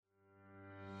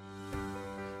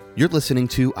You're listening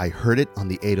to I Heard It on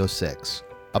the 806,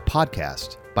 a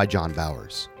podcast by John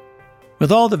Bowers.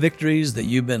 With all the victories that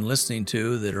you've been listening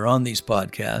to that are on these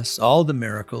podcasts, all the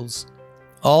miracles,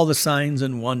 all the signs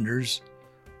and wonders,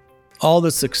 all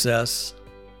the success,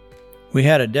 we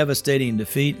had a devastating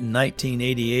defeat in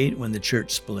 1988 when the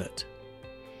church split.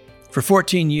 For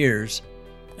 14 years,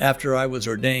 after I was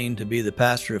ordained to be the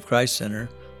pastor of Christ Center,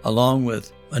 along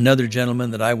with another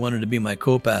gentleman that I wanted to be my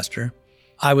co-pastor,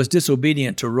 I was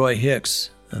disobedient to Roy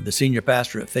Hicks, the senior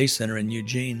pastor at Faith Center in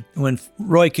Eugene. When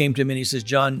Roy came to me and he says,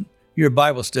 "John, your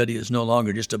Bible study is no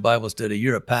longer just a Bible study.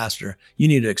 You're a pastor. You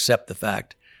need to accept the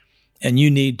fact. And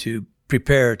you need to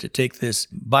prepare to take this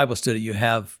Bible study you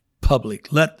have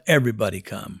public. Let everybody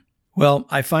come." Well,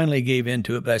 I finally gave in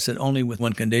to it, but I said only with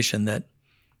one condition, that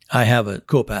I have a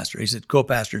co-pastor. He said,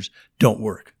 "Co-pastors don't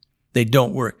work. They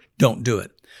don't work. Don't do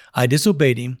it." I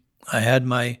disobeyed him. I had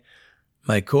my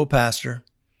co-pastor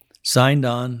signed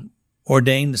on,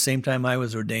 ordained the same time I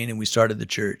was ordained, and we started the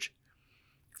church.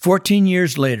 14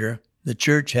 years later, the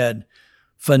church had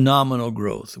phenomenal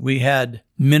growth. We had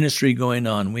ministry going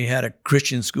on. We had a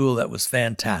Christian school that was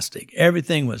fantastic.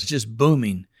 Everything was just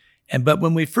booming. But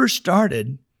when we first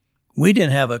started, we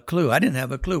didn't have a clue. I didn't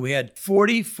have a clue. We had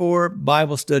 44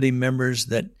 Bible study members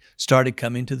that started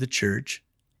coming to the church.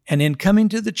 And in coming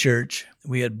to the church,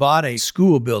 we had bought a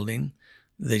school building,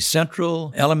 the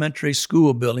Central Elementary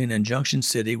School building in Junction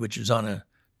City, which is on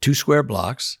 2 square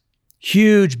blocks,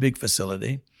 huge, big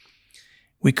facility.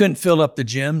 We couldn't fill up the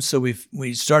gym, so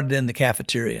we started in the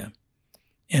cafeteria.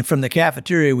 And from the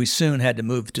cafeteria, we soon had to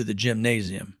move to the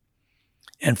gymnasium.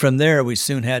 And from there, we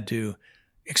soon had to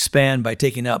expand by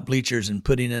taking out bleachers and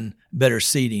putting in better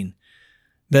seating,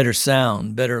 better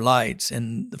sound, better lights.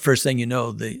 And the first thing you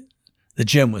know, the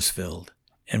gym was filled.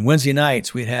 And Wednesday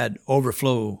nights, we had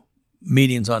overflow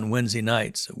meetings on Wednesday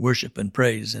nights, worship and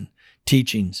praise and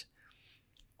teachings.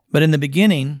 But in the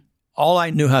beginning, all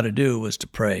I knew how to do was to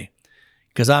pray,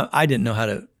 because I didn't know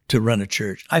how to run a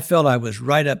church. I felt I was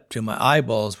right up to my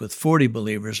eyeballs with 40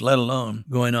 believers, let alone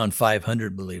going on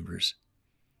 500 believers.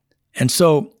 And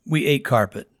so we ate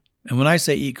carpet. And when I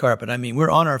say eat carpet, I mean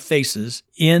we're on our faces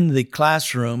in the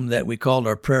classroom that we called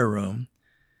our prayer room.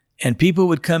 And people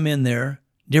would come in there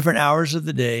different hours of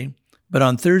the day. But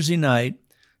on Thursday night,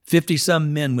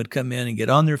 50-some men would come in and get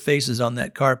on their faces on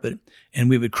that carpet, and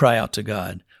we would cry out to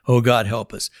God, "Oh, God,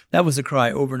 help us." That was the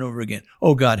cry over and over again.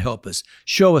 "Oh, God, help us.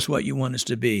 Show us what you want us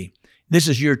to be. This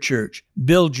is your church.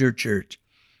 Build your church.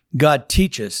 God,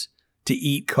 teach us to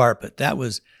eat carpet." That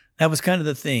was kind of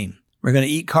the theme. We're going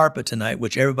to eat carpet tonight,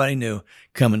 which everybody knew.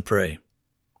 Come and pray.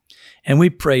 And we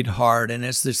prayed hard, and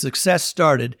as the success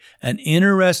started, an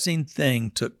interesting thing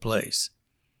took place.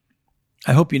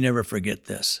 I hope you never forget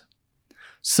this.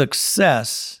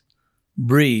 Success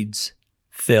breeds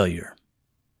failure.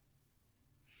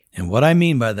 And what I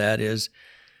mean by that is,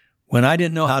 when I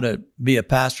didn't know how to be a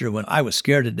pastor, when I was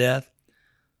scared to death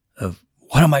of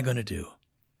what am I going to do?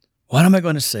 What am I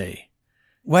going to say?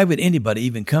 Why would anybody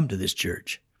even come to this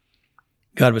church?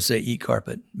 God would say, "Eat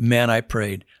carpet." Man, I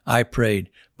prayed.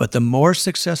 But the more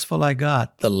successful I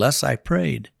got, the less I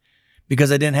prayed,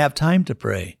 because I didn't have time to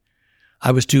pray. I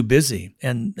was too busy.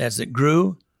 And as it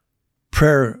grew,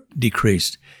 prayer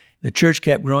decreased. The church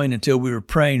kept growing until we were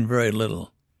praying very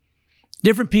little.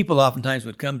 Different people oftentimes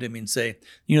would come to me and say,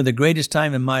 "The greatest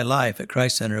time in my life at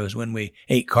Christ Center was when we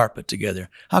ate carpet together.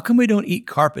 How come we don't eat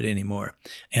carpet anymore?"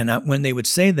 And when they would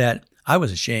say that, I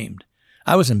was ashamed.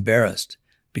 I was embarrassed,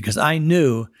 because I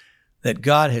knew that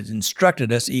God had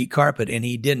instructed us to eat carpet, and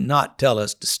He did not tell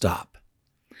us to stop.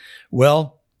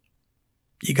 Well,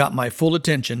 He got my full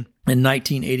attention in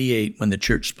 1988 when the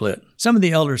church split. Some of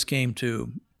the elders came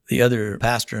to the other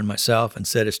pastor and myself and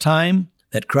said, "It's time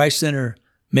that Christ Center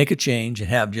make a change and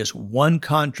have just one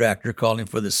contractor calling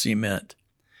for the cement.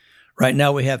 Right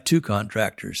now we have 2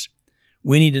 contractors.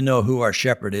 We need to know who our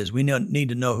shepherd is. We need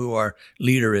to know who our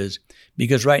leader is,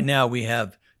 because right now we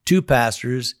have 2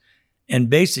 pastors, and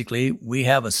basically we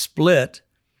have a split.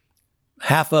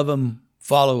 Half of them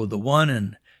follow the one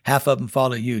and half of them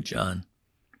follow you, John.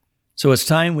 So it's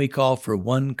time we call for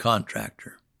one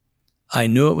contractor." I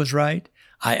knew it was right.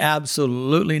 I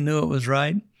absolutely knew it was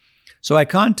right. So I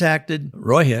contacted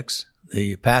Roy Hicks,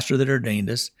 the pastor that ordained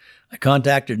us. I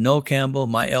contacted Noel Campbell,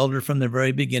 my elder from the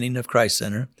very beginning of Christ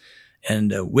Center,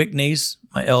 and Wick Neese,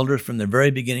 my elder from the very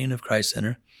beginning of Christ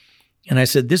Center. And I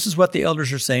said, "This is what the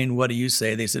elders are saying. What do you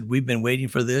say?" They said, "We've been waiting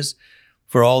for this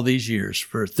for all these years.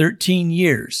 For 13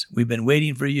 years, we've been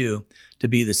waiting for you to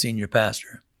be the senior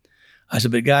pastor." I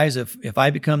said, "But guys, if I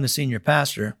become the senior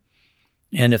pastor,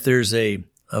 and if there's a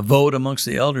vote amongst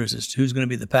the elders as to who's going to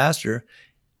be the pastor,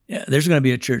 yeah, there's going to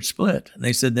be a church split. And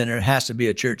they said, then there has to be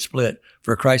a church split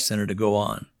for Christ Center to go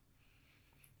on.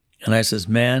 And I says,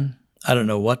 man, I don't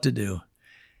know what to do.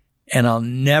 And I'll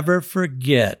never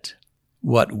forget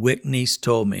what Wick Neese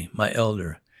told me, my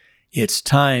elder. It's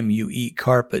time you eat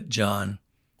carpet, John.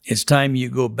 It's time you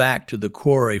go back to the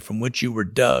quarry from which you were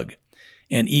dug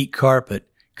and eat carpet,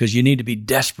 because you need to be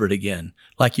desperate again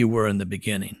like you were in the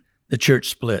beginning. The church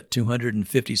split.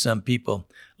 250-some people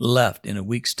left in a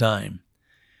week's time.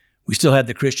 We still had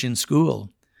the Christian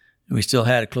school. We still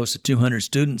had close to 200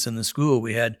 students in the school.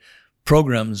 We had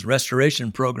programs,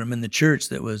 restoration program in the church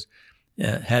that was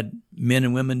had men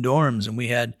and women dorms, and we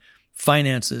had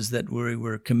finances that we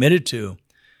were committed to,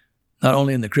 not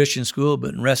only in the Christian school,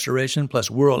 but in restoration, plus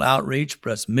world outreach,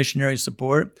 plus missionary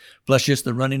support, plus just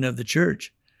the running of the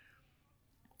church.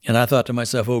 And I thought to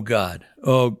myself, oh God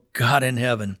in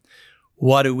heaven,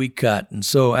 what do we cut? And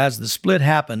so as the split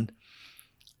happened,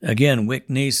 again, Wick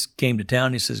Neese came to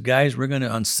town. He says, guys, we're going to,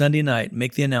 on Sunday night,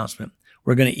 make the announcement.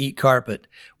 We're going to eat carpet.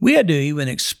 We had to even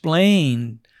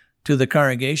explain to the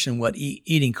congregation what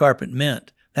eating carpet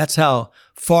meant. That's how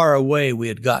far away we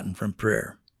had gotten from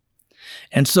prayer.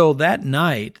 And so that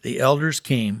night, the elders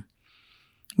came.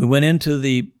 We went into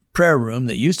the prayer room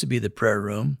that used to be the prayer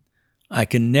room.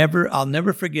 I'll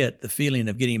never forget the feeling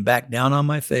of getting back down on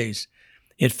my face.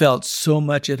 It felt so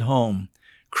much at home,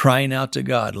 crying out to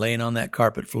God, laying on that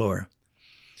carpet floor.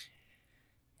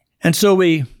 And so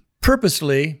we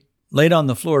purposely laid on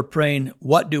the floor praying,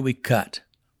 what do we cut?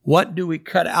 What do we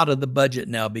cut out of the budget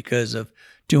now because of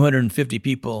 250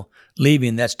 people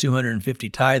leaving? That's 250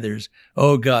 tithers.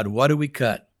 Oh God, what do we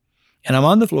cut? And I'm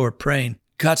on the floor praying.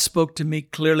 God spoke to me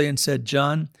clearly and said,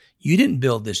 John, you didn't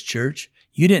build this church.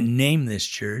 You didn't name this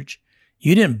church.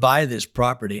 You didn't buy this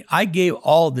property. I gave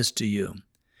all this to you.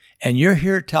 And you're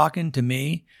here talking to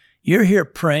me. You're here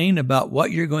praying about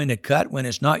what you're going to cut when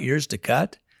it's not yours to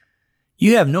cut.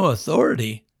 You have no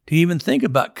authority to even think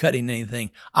about cutting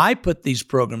anything. I put these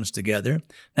programs together.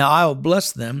 Now I will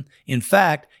bless them. In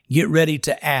fact, get ready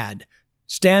to add.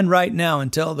 Stand right now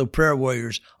and tell the prayer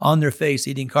warriors on their face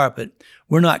eating carpet,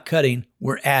 we're not cutting,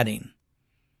 we're adding.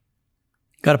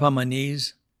 Got up on my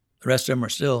knees. The rest of them are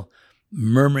still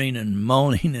murmuring and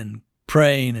moaning and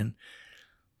praying and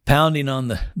pounding on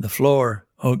the floor.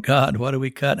 Oh God, what do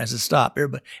we cut? And I said, stop.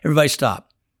 Everybody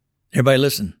stop. Everybody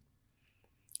listen.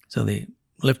 So they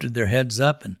lifted their heads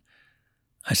up, and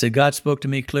I said, God spoke to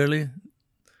me clearly.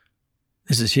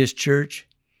 This is his church.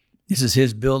 This is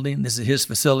his building. This is his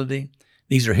facility.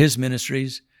 These are his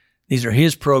ministries. These are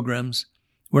his programs.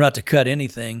 We're not to cut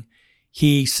anything.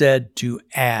 He said to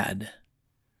add.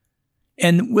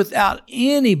 And without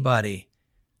anybody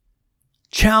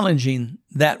challenging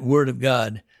that word of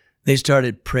God, they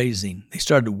started praising. They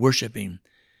started worshiping.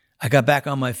 I got back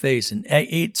on my face and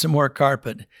ate some more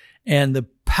carpet, and the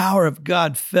power of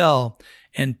God fell.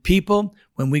 And people,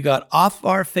 when we got off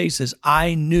our faces,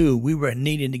 I knew we were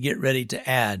needing to get ready to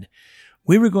add.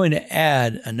 We were going to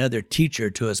add another teacher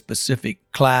to a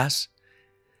specific class,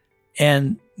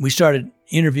 and we started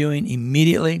interviewing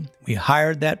immediately. We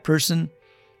hired that person,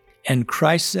 and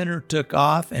Christ Center took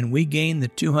off, and we gained the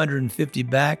 250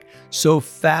 back so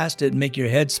fast it'd make your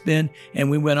head spin, and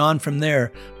we went on from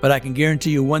there. But I can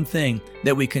guarantee you one thing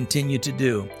that we continue to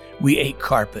do. We ate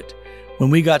carpet. When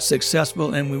we got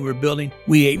successful and we were building,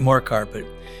 we ate more carpet.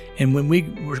 And when we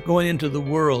were going into the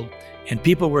world and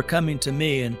people were coming to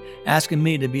me and asking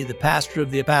me to be the pastor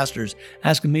of the pastors,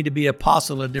 asking me to be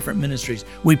apostle of different ministries,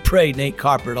 we prayed and ate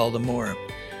carpet all the more.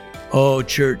 Oh,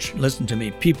 church, listen to me.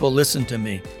 People, listen to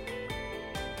me.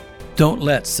 Don't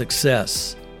let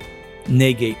success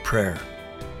negate prayer.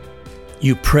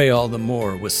 You pray all the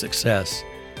more with success,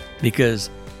 because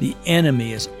the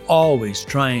enemy is always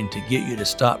trying to get you to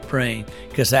stop praying,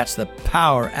 because that's the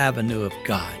power avenue of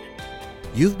God.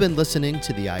 You've been listening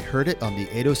to the I Heard It on the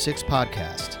 806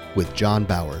 podcast with John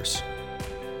Bowers.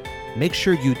 Make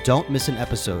sure you don't miss an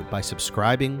episode by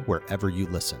subscribing wherever you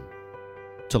listen.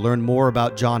 To learn more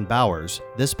about John Bowers,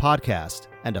 this podcast,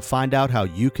 and to find out how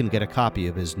you can get a copy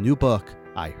of his new book,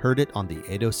 I Heard It on the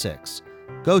 806,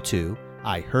 go to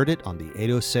ihearditon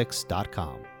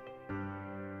the806.com.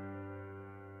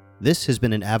 This has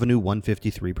been an Avenue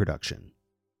 153 production.